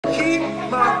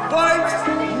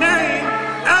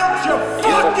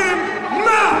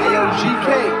GK.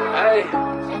 Hey,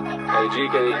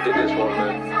 GK did this one,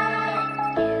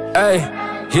 man. Hey,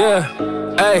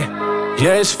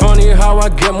 yeah, it's funny how I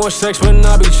get more sex when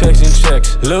I be chasing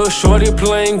checks. Lil' shorty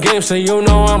playing games, so you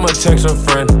know I'ma text her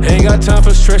friend. Ain't got time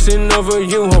for stressing over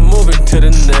you, I'm moving to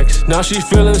the next. Now she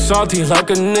feeling salty like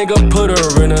a nigga put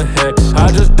her in a hex.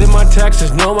 I just did my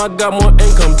taxes, know I got more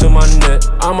income to my net.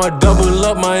 I'ma double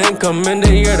up my income in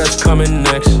the year that's coming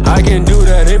next. I can do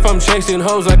that if I'm chasing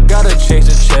hoes, I gotta chase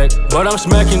a check. But I'm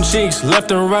smacking cheeks, left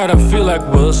and right, I feel like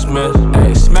Will Smith.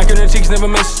 Hey, smacking her cheeks, never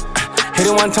miss. Hit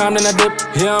it one time, then I dip.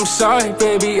 Yeah, I'm sorry,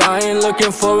 baby, I ain't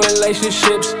looking for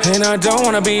relationships. And I don't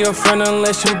wanna be your friend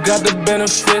unless you got the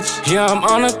benefits. Yeah, I'm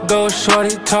on a go,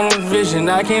 shorty, tunnel vision,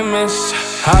 I can't miss.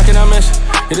 How can I miss?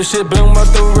 Yeah, this shit been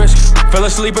worth the risk. Fell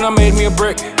asleep and I made me a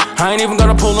brick. I ain't even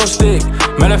gonna pull no stick.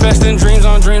 Manifesting dreams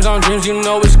on dreams on dreams, you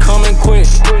know it's coming quick.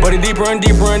 But the deeper and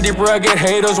deeper and deeper I get,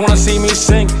 haters wanna see me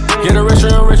sink. Yeah, the richer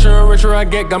and richer and richer I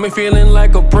get, got me feeling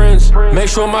like a prince. Make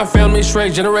sure my family's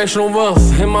straight, generational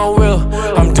wealth in my will.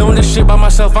 I'm doing this shit by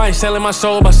myself, I ain't selling my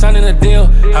soul by signing a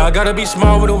deal. I gotta be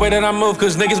smart with the way that I move,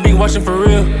 cause niggas be watching for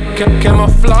real.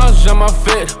 Camouflage on my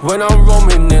fit when I'm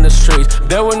roaming in the streets.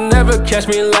 They will never catch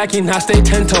me lacking, I stay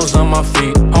 10 toes on my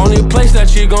feet. Only place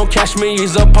that you gon' catch me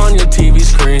is up on your TV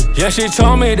screen. Yeah, she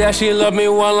told me that she love me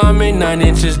while I'm in 9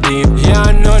 inches deep. Yeah,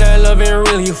 I know that love ain't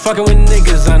real, you fucking with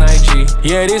niggas on IG.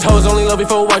 Yeah, these hoes only love you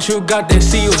for what you got, they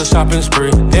see you as a shopping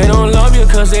spree. They don't love you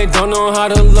cause they don't know how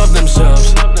to love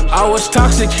themselves. I was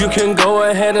toxic, you can go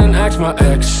ahead and ask my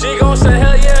ex. She gon' say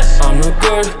hell yes. I'm not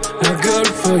good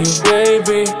for you,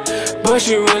 baby, but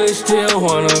she really still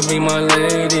wanna be my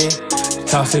lady.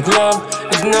 Toxic love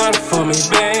is not for me,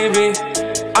 baby.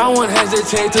 I won't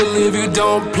hesitate to leave you,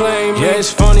 don't play me. Yeah,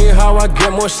 it's funny how I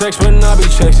get more sex when I be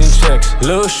chasing checks.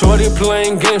 Lil' shorty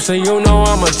playing games, so you know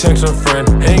I'ma text her friend.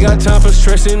 Ain't got time for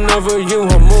stressing over you,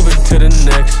 I'm moving to the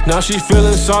next. Now she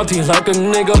feeling salty like a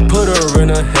nigga put her in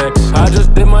a hex. I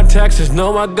just did my taxes,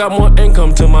 know I got more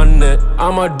income to my net.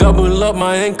 I'ma double up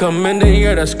my income in the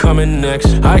year that's coming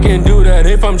next. I can do that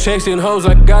if I'm chasing hoes,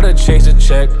 I gotta chase a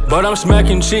check. But I'm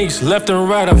smacking cheeks, left and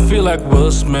right, I feel like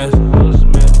Will Smith.